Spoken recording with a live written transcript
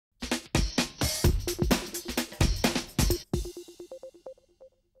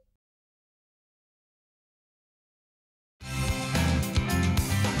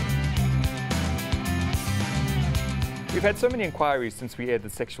We've had so many inquiries since we aired the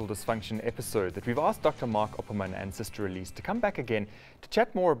sexual dysfunction episode that we've asked Dr. Mark Opperman and Sister Elise to come back again to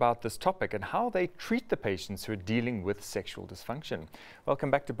chat more about this topic and how they treat the patients who are dealing with sexual dysfunction.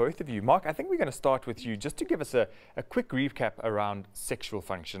 Welcome back to both of you. Mark, I think we're going to start with you just to give us a quick recap around sexual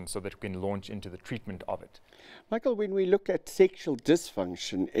function so that we can launch into the treatment of it. Michael, when we look at sexual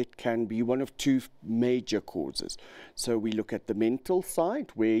dysfunction, it can be one of two major causes. So we look at the mental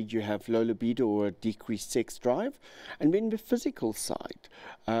side, where you have low libido or a decreased sex drive, and then the physical side,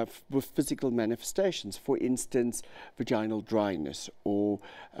 with physical manifestations, for instance, vaginal dryness or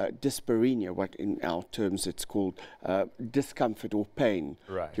dyspareunia, what in our terms it's called discomfort or pain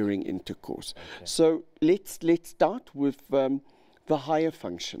during intercourse. Okay. So let's start with the higher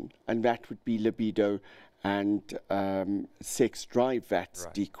function, and that would be libido and sex drive that's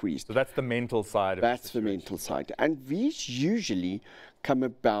decreased. So that's the mental side of That's the mental side. And these usually come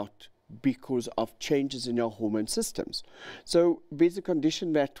about because of changes in our hormone systems. So there's a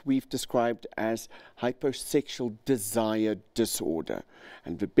condition that we've described as hyposexual desire disorder.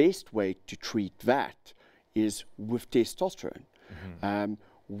 And the best way to treat that is with testosterone.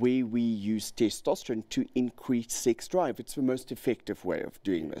 Where we use testosterone to increase sex drive. It's the most effective way of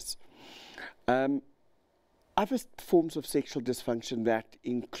doing this. Other forms of sexual dysfunction that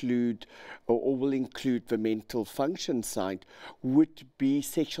include or will include the mental function side would be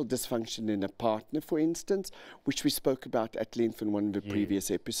sexual dysfunction in a partner, for instance, which we spoke about at length in one of the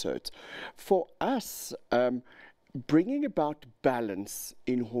previous episodes. For us, bringing about balance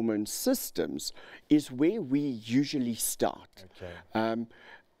in hormone systems is where we usually start.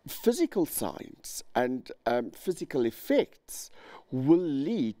 Physical signs and physical effects will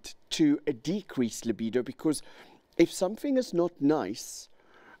lead to a decreased libido, because if something is not nice,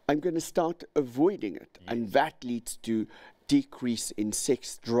 I'm going to start avoiding it, and that leads to decrease in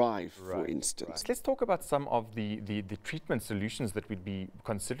sex drive, for instance. Let's talk about some of the treatment solutions that we'd be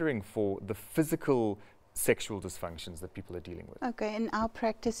considering for the physical sexual dysfunctions that people are dealing with. Okay, in our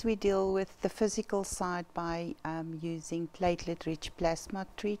practice we deal with the physical side by using platelet-rich plasma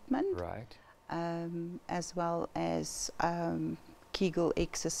treatment, as well as Kegel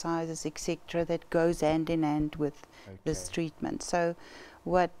exercises, etc., that goes hand in hand with this treatment. So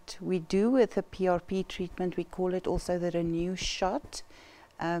what we do with the PRP treatment, we call it also the Renew shot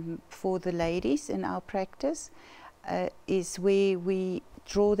for the ladies in our practice, is where we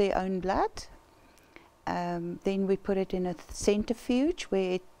draw their own blood. Then we put it in a centrifuge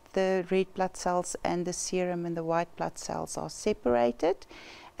where the red blood cells and the serum and the white blood cells are separated,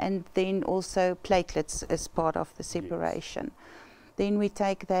 and then also platelets as part of the separation. Then we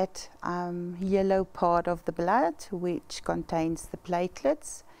take that yellow part of the blood, which contains the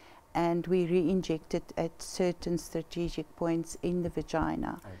platelets, and we re-inject it at certain strategic points in the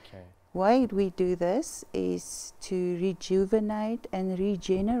vagina. Why we do this is to rejuvenate and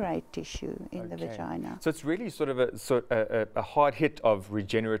regenerate tissue in the vagina. So it's really sort of a hard hit of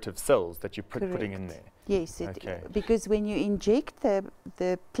regenerative cells that you're putting in there. Yes, because when you inject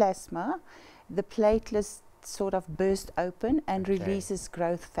the plasma, the platelets sort of burst open and releases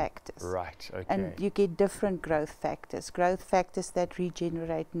growth factors. And you get different growth factors that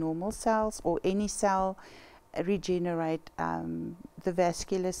regenerate normal cells, or any cell, regenerate the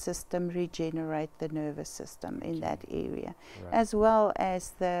vascular system, regenerate the nervous system in that area, as well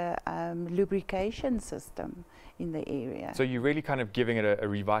as the lubrication system in the area. So you're really kind of giving it a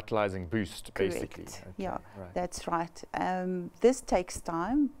revitalizing boost, basically. That's right. This takes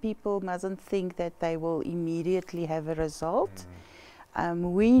time. People mustn't think that they will immediately have a result.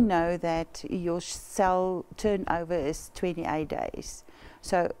 We know that your cell turnover is 28 days.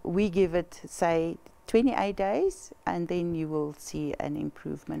 So we give it, say, 28 days, and then you will see an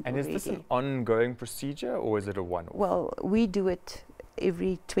improvement. And already. Is this an ongoing procedure, or is it a one-off? Well, we do it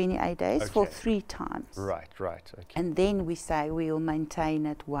every 28 days for 3 times. And then we say we will maintain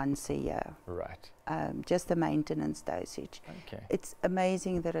it once a year. Just the maintenance dosage. It's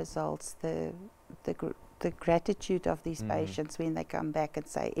amazing the results, the gratitude of these patients when they come back and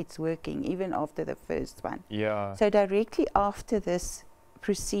say it's working, even after the first one. So directly after this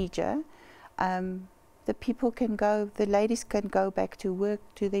procedure, the ladies can go back to work,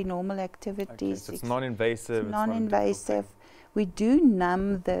 to their normal activities. So it's non-invasive. Non-invasive. We do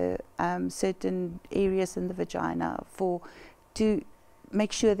numb the certain areas in the vagina to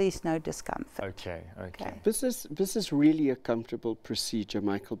make sure there's no discomfort. This is really a comfortable procedure,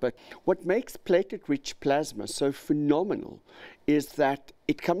 Michael. But what makes platelet-rich plasma so phenomenal is that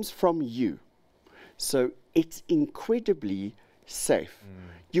it comes from you. So it's incredibly safe.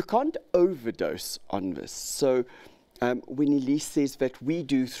 You can't overdose on this. So when Elise says that we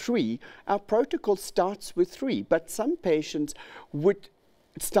do 3, our protocol starts with 3, but some patients would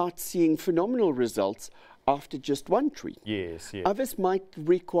start seeing phenomenal results after just 1 treatment. Yes, yes. Others might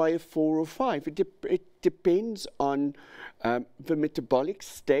require 4 or 5. It depends on the metabolic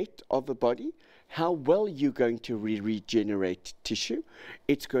state of the body, how well you're going to regenerate tissue.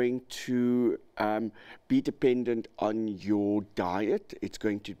 It's going to be dependent on your diet. It's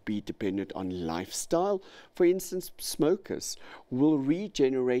going to be dependent on lifestyle. For instance, smokers will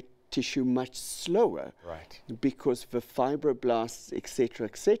regenerate tissue much slower, right, because the fibroblasts,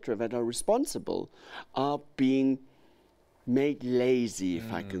 etc., that are responsible are being made lazy,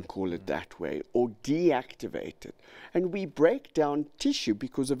 if I can call it that way, or deactivated. And we break down tissue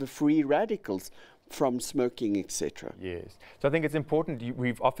because of the free radicals from smoking, etc. Yes. So I think it's important,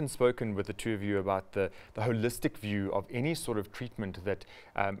 we've often spoken with the two of you about the holistic view of any sort of treatment that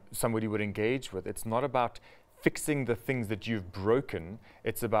somebody would engage with. It's not about fixing the things that you've broken,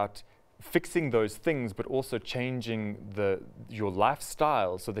 it's about fixing those things, but also changing your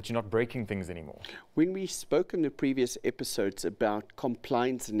lifestyle so that you're not breaking things anymore. When we spoke in the previous episodes about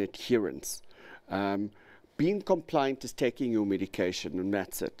compliance and adherence, being compliant is taking your medication and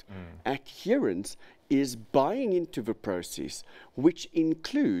that's it. Adherence is buying into the process, which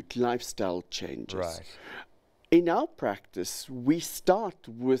include lifestyle changes. Right. In our practice, we start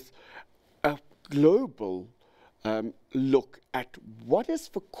with a global look at what is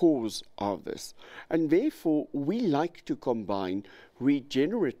the cause of this. And therefore, we like to combine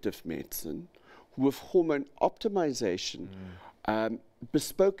regenerative medicine with hormone optimization,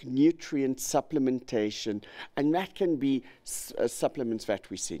 bespoke nutrient supplementation, and that can be supplements that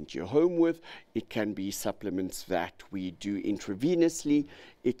we send you home with. It can be supplements that we do intravenously.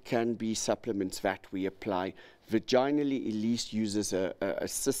 It can be supplements that we apply vaginally. Elise uses a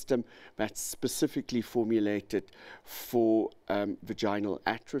system that's specifically formulated for vaginal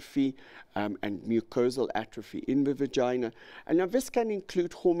atrophy and mucosal atrophy in the vagina. And now this can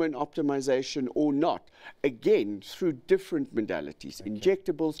include hormone optimization or not, again, through different modalities,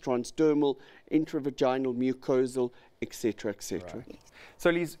 injectables, transdermal, intravaginal, mucosal, etc., etc. Right. So,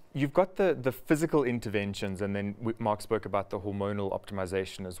 Elise, you've got the physical interventions, and then Mark spoke about the hormonal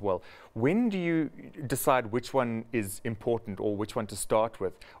optimization as well. When do you decide which one is important or which one to start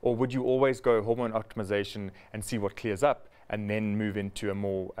with? Or would you always go hormone optimization and see what clears up and then move into a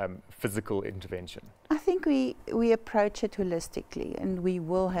more physical intervention? I think we approach it holistically, and we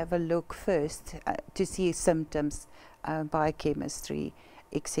will have a look first to see symptoms, biochemistry,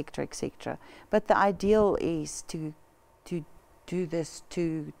 etc., etc. But the ideal is to do this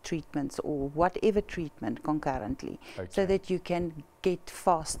 2 treatments or whatever treatment concurrently, so that you can get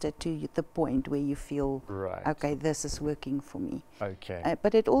faster to the point where you feel, okay, this is working for me. Okay.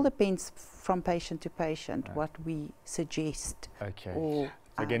 But it all depends from patient to patient what we suggest. Okay. Or,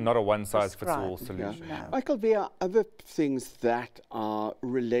 again, not a one-size-fits-all solution. No. Michael, there are other things that are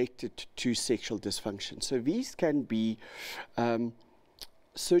related to sexual dysfunction. So these can be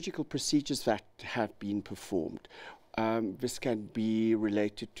surgical procedures that have been performed. This can be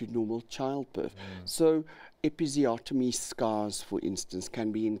related to normal childbirth. So episiotomy scars, for instance,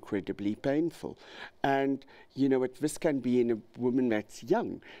 can be incredibly painful. And you know what, this can be in a woman that's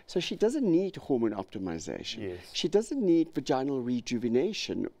young. So she doesn't need hormone optimization. Yes. She doesn't need vaginal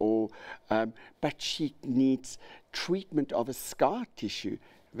rejuvenation, or but she needs treatment of a scar tissue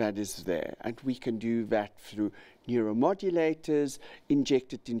that is there. And we can do that through neuromodulators,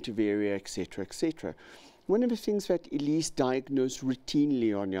 inject it into the area, etc., etc. One of the things that Elise diagnosed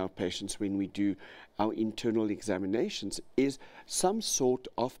routinely on our patients when we do our internal examinations is some sort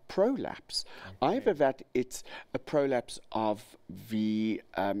of prolapse. Either that it's a prolapse of the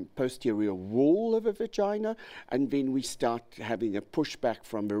posterior wall of a vagina, and then we start having a pushback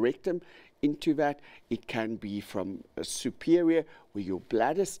from the rectum into that. It can be from a superior, where your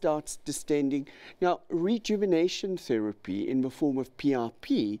bladder starts distending. Now, rejuvenation therapy in the form of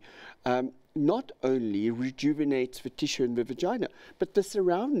PRP not only rejuvenates the tissue in the vagina, but the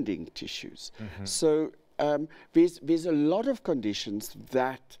surrounding tissues. So there's a lot of conditions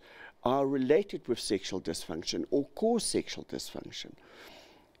that are related with sexual dysfunction or cause sexual dysfunction.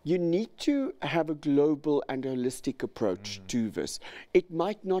 You need to have a global and holistic approach to this. It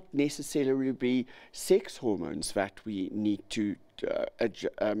might not necessarily be sex hormones that we need to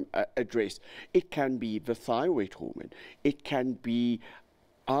address. It can be the thyroid hormone. It can be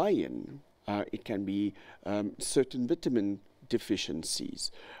iron. It can be certain vitamin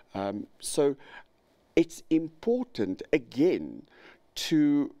deficiencies. So it's important, again,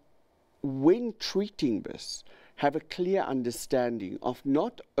 to, when treating this, have a clear understanding of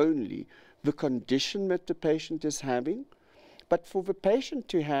not only the condition that the patient is having, but for the patient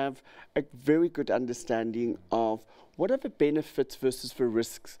to have a very good understanding of what are the benefits versus the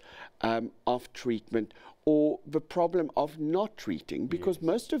risks of treatment, or the problem of not treating, because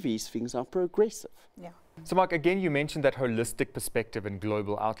most of these things are progressive. Yeah. So Mark, again, you mentioned that holistic perspective and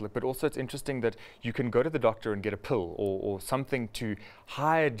global outlook, but also it's interesting that you can go to the doctor and get a pill or something to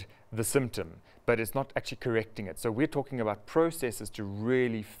hide the symptom, but it's not actually correcting it. So we're talking about processes to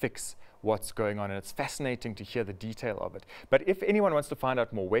really fix what's going on, and it's fascinating to hear the detail of it. But if anyone wants to find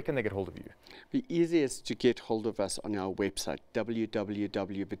out more, where can they get hold of you? The easiest to get hold of us on our website,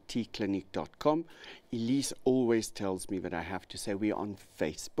 www.tclinic.com. Elise always tells me that I have to say we're on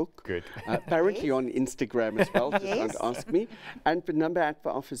Facebook. Good. Apparently on Instagram as well, just don't ask me. And the number at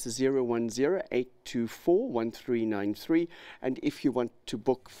the office is 010-824-1393. And if you want to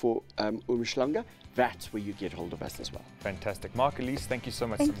book for Umhlanga, that's where you get hold of us as well. Fantastic. Mark, Elise, thank you so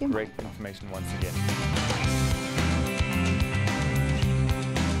much. Thank Some you. great information once again.